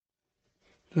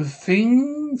The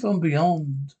thing from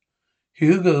beyond.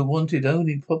 Hugo wanted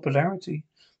only popularity,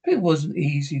 but it wasn't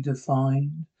easy to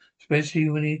find, especially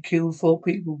when he killed 4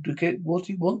 people to get what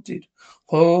he wanted.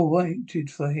 Horror waited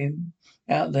for him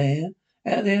out there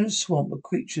in the swamp, a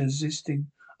creature existing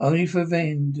only for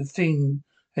revenge. The thing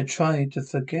had tried to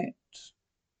forget.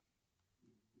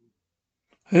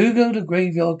 Hugo, the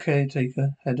graveyard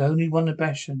caretaker, had only one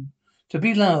ambition, to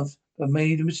be loved, but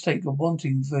made the mistake of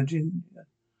wanting Virginia.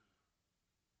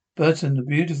 Burton, the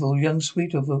beautiful young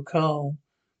sweetheart of Carl.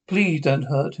 Please don't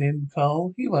hurt him,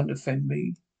 Carl. He won't offend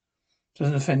me.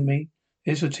 Doesn't offend me.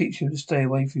 This will teach him to stay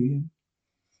away from you.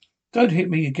 Don't hit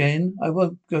me again. I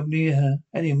won't go near her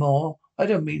any more. I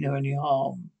don't mean her any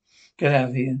harm. Get out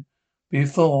of here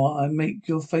before I make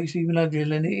your face even uglier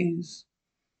than it is.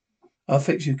 I'll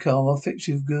fix you, Carl. I'll fix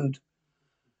you good.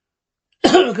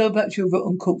 Go back to your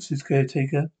rotten corpses,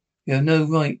 caretaker. You have no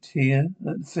right here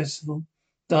at the festival.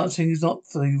 Dancing is not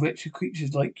for the wretched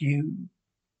creatures like you.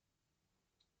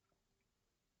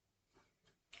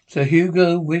 So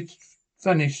Hugo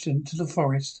vanished into the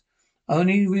forest,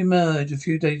 only to emerge a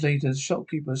few days later as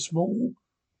shopkeeper, a small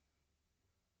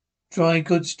dry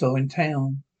goods store in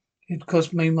town. It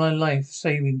cost me my life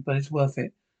savings, but it's worth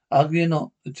it. Ugly or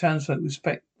not, the townsfolk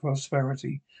respect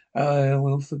prosperity. I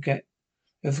will forget.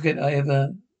 I forget I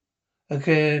ever a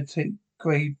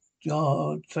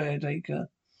graveyard caretaker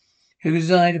who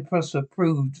desired to prosper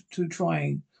proved too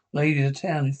trying lady of the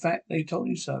town. In fact, they told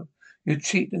you so. You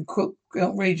cheat and crook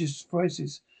outrageous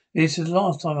prices. This is the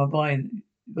last time I buy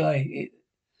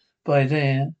buy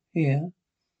there here.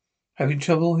 Having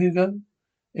trouble, Hugo?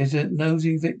 Is it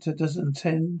nosy Victor doesn't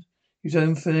attend his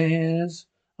own affairs?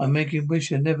 I'm making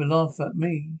wish and never laugh at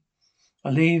me.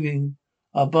 I'm leaving.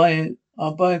 I'll buy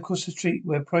across the street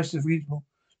where prices are reasonable.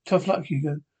 Tough luck,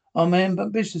 Hugo. Oh man,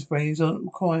 but business brains aren't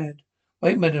required.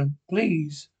 Wait, madam,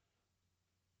 please.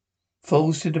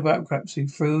 Forced into bankruptcy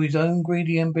through his own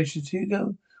greedy ambitions,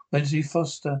 Hugo Wensley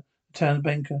Foster, the town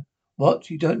banker. What?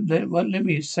 You won't lend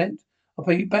me a cent? I'll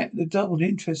pay you back the double the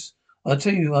interest. I'll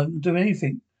tell you I'll do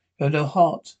anything. You have no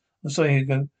heart. I'm sorry,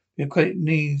 Hugo. Your credit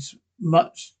needs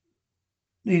much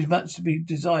to be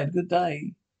desired. Good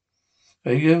day.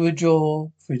 Hugo withdraw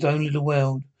for his own little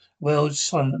world. World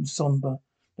silent and somber.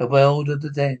 The world of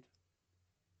the dead.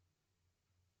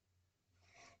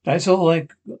 That's all I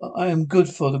am good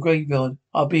for the graveyard.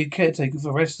 I'll be a caretaker for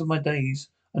the rest of my days.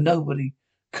 A nobody.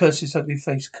 Curse this ugly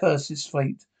face. Curse this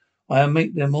fate. I'll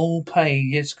make them all pay.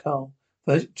 Yes, Carl.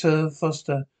 Victor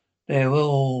Foster. They'll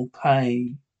all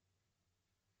pay.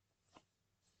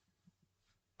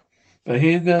 But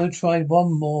Hugo tried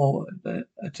one more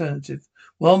alternative.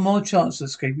 One more chance of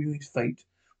escaping his fate.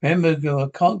 Remember, Hugo,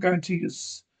 I can't guarantee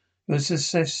your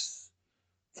success.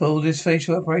 For this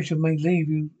facial operation may leave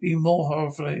you even more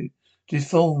horribly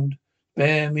deformed.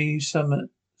 Bear me some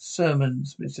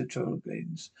sermons, Mr.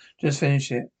 Trollgains. Just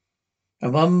finish it.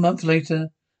 And 1 month later,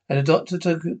 at the Dr.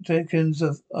 Tokens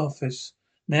of office.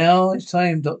 Now it's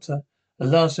time, Doctor. At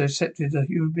last I accepted a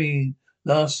human being.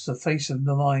 Last the face of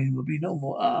the mind will be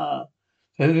normal. Ah!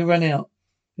 So we ran out.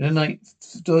 In the night,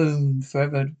 doomed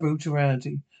forever to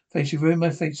brutality. Face, you ruined my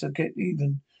face. I'll get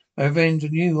even. My revenge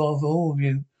on you, of all of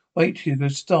you. Wait, Hugo,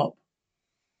 stop.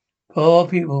 Poor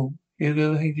people,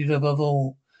 Hugo hated above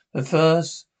all. The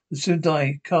first would soon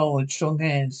die. Carl had strong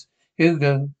hands.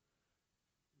 Hugo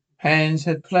hands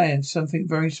had planned something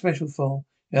very special for.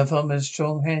 Your father has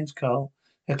strong hands, Carl.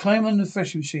 They climbed on the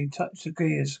threshing machine, touched the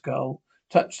gears, Carl.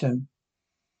 Touched them.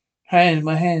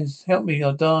 My hands, help me,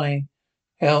 I'll die.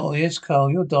 Hell, yes, Carl,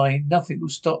 you're dying. Nothing will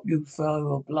stop you,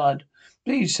 flow of blood.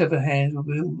 Please sever hands.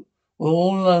 We're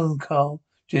all alone, Carl.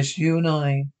 Just you and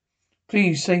I.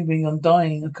 Please save me. I'm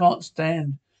dying. I can't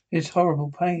stand this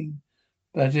horrible pain.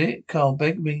 But it, Carl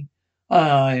begged me.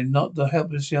 I'm not the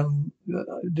helpless young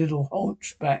little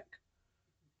hunchback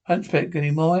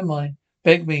anymore, am I?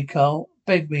 Beg me, Carl.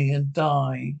 Beg me and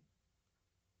die.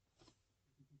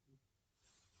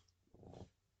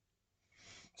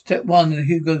 Step one in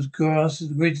Hugo's grass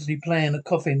is originally playing a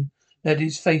coffin. Let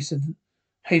his face and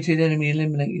hated enemy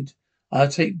eliminated. I'll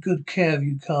take good care of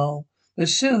you, Carl. But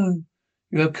soon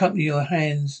you accompany your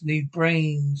hands, need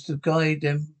brains to guide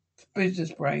them.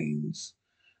 Business brains.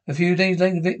 A few days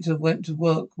later, Victor went to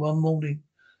work one morning.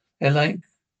 They're like,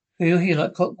 you're here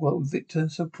like clockwork with Victor,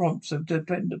 so prompt, so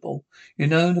dependable. You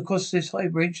know, across this high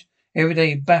bridge, every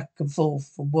day back and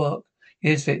forth from work.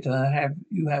 Yes, Victor,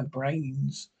 you have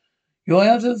brains. You're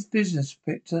out of business,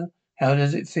 Victor. How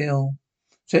does it feel?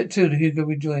 Set two to Hugo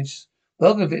rejoice.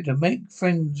 Welcome, Victor. Make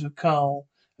friends with Carl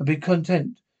and be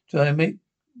content till I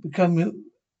become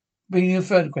being your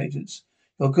third acquaintance.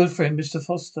 Your good friend, Mr.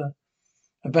 Foster.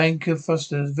 A banker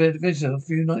Foster's visitor a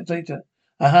few nights later.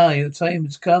 Aha, your time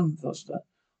has come, Foster.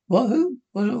 What, who?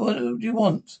 What do you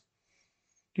want?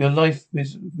 Your life,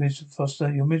 Miss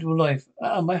Foster, your miserable life.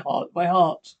 Ah, my heart, my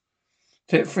heart.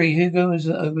 Set free, Hugo is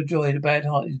overjoyed. A bad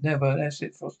heart is never an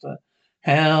asset, Foster.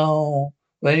 How?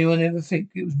 Will anyone ever think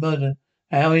it was murder?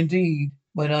 How indeed?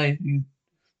 When you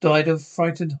died of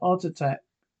frightened heart attack.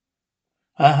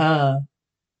 Aha.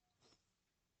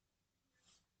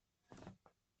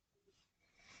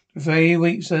 3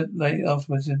 weeks late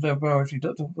afterwards in the laboratory,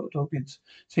 Dr. Dawkins.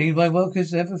 See, my work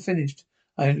is never finished.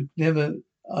 I'm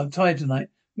tired tonight.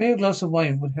 Maybe a glass of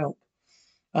wine would help.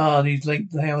 Ah, these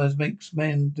late hours makes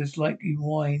men dislike even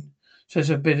wine. Such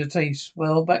a bitter taste.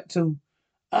 Well, back to,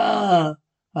 ah,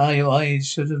 your eyes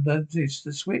should have noticed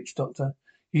the switch, Doctor.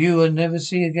 You will never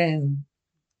see again.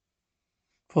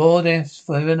 4 deaths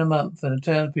within a month, and the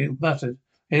townspeople muttered.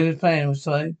 His plan was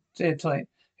tight, airtight.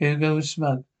 Hugo was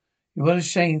smug. What a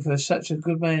shame for such a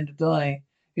good man to die.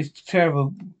 It's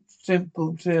terrible.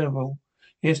 Simple, terrible.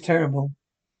 Yes, terrible.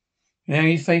 Now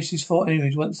he faces 4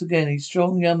 enemies once again. He's a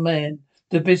strong young man.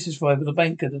 The business rival, the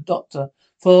banker, the doctor.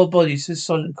 4 bodies, the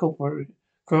silent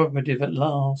cooperative at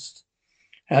last.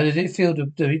 How did it feel to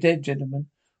be dead, gentlemen?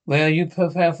 Where are your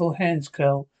powerful hands,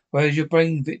 Curl? Where is your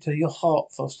brain, Victor? Your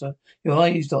heart, Foster? Your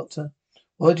eyes, Doctor?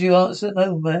 What do you answer?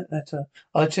 No matter.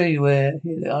 I'll tell you where.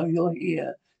 You're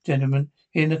here, gentlemen.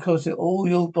 Here in the closet, all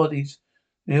your bodies.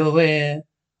 You're where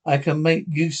I can make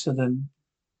use of them.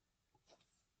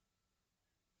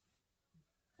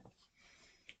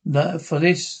 For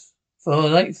instance,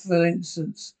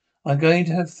 I'm going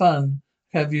to have fun.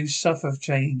 Have you suffer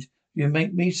change? You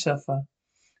make me suffer.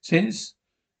 Since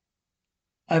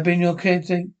I've been your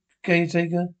caretaker,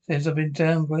 since I've been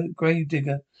town grave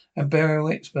digger and burial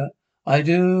expert. I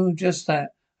do just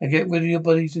that. I get rid of your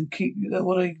bodies and keep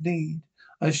what I need.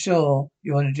 I'm sure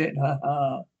you want to jet. Ha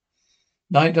ha.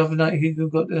 Night after night, Hugo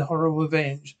got the horrible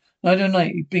revenge. Night after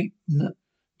night, he beat,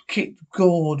 kicked,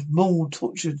 gored, mauled,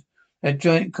 tortured a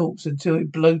giant corpse until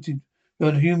it bloated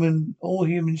beyond all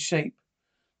human shape.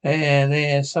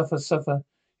 There, suffer, suffer.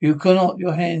 You cannot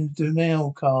your hands do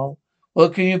now, Carl.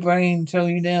 What can your brain tell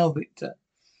you now, Victor?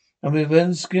 And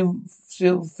with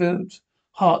still filled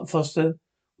heart, Foster,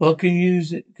 what can you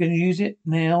use it? Can you use it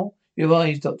now? Your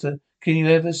eyes, Doctor. Can you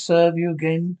ever serve you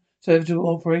again? Serve to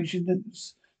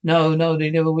operations? No, no,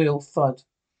 they never will. Thud.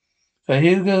 So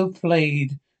Hugo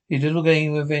played his little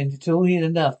game of revenge until he had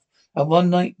enough. And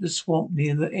one night, the swamp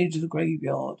near the edge of the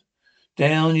graveyard.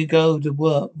 Down you go to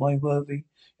work, my worthy.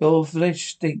 Your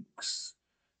flesh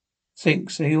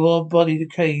sinks, your body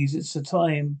decays. It's the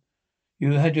time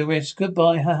you had your rest.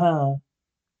 Goodbye, ha ha.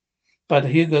 But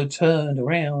Hugo turned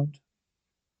around.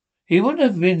 He wouldn't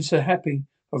have been so happy,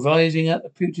 for rising out the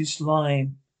putrid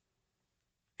slime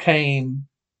came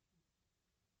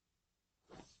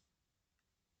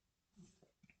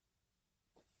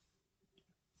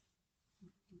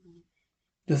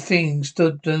the thing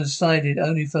stood undecided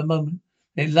only for a moment.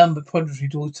 They lumbered promptly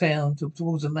towards town,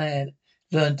 towards a man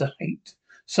learned to hate.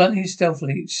 Suddenly,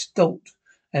 stealthily, it stalked,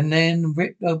 and then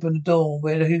ripped open the door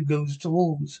where Hugo was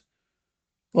towards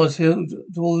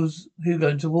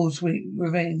sweet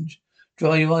revenge.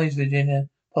 Dry your eyes, Virginia.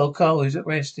 Paul Carl is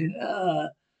arrested. Ah,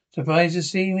 surprised to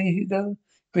see me, Hugo?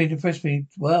 Been impressed me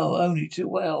well, only too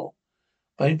well.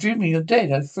 By dreaming you're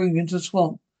dead, I threw you into the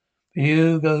swamp.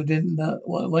 Hugo didn't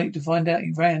wait to find out.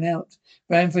 He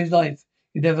ran for his life.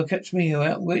 You'd never catch me or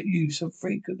outwit you, some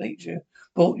freak of nature.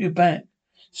 Brought you back.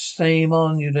 Shame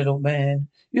on you, little man.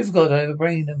 You've got to have a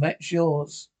brain to match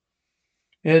yours.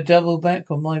 You're double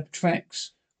back on my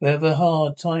tracks. We have a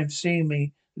hard time seeing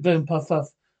me. Don't puff up.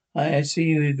 I see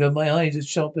you, Hugo. My eyes are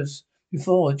sharp as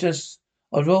before. Just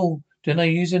a roll. Didn't I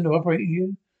use them to operate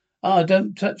you? Ah,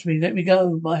 don't touch me. Let me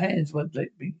go. My hands won't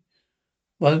let me.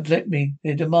 Won't let me.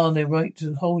 They demand their right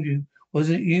to hold you. Was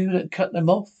it you that cut them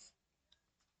off?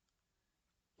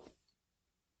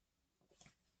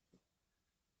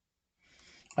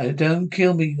 I don't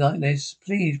kill me like this.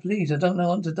 Please, please, I don't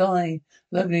want to die.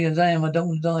 Lovely as I am, I don't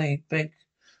want to die. Beg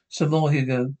some more,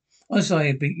 Hugo. I'm sorry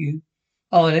I beat you.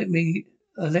 Oh, let me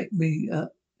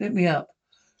up.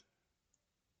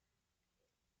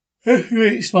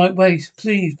 It's my waist.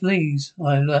 Please, please.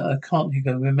 I can't,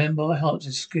 Hugo. Remember, my heart's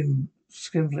a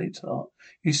skinflint heart.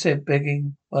 You said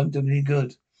begging won't do me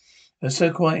good. It's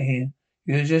so quiet here.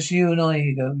 You're just you and I,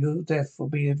 Hugo. Your death will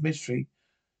be a mystery.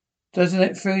 Doesn't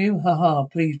it thrill you? Ha ha,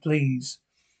 please, please.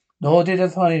 Nor did a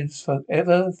folk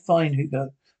ever find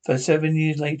Hugo. For 7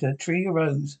 years later, a tree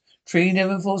arose. Tree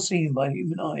never foreseen by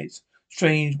human eyes.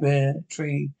 Strange bear,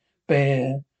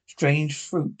 strange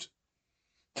fruit.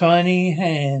 Tiny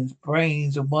hands,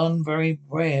 brains, and one very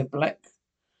rare black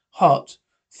Hot.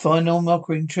 Final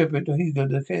mocking tribute to Hugo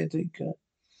the caretaker,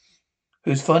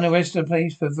 whose final resting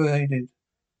place pervaded.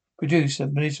 Producer,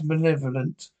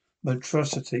 malevolent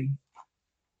monstrosity.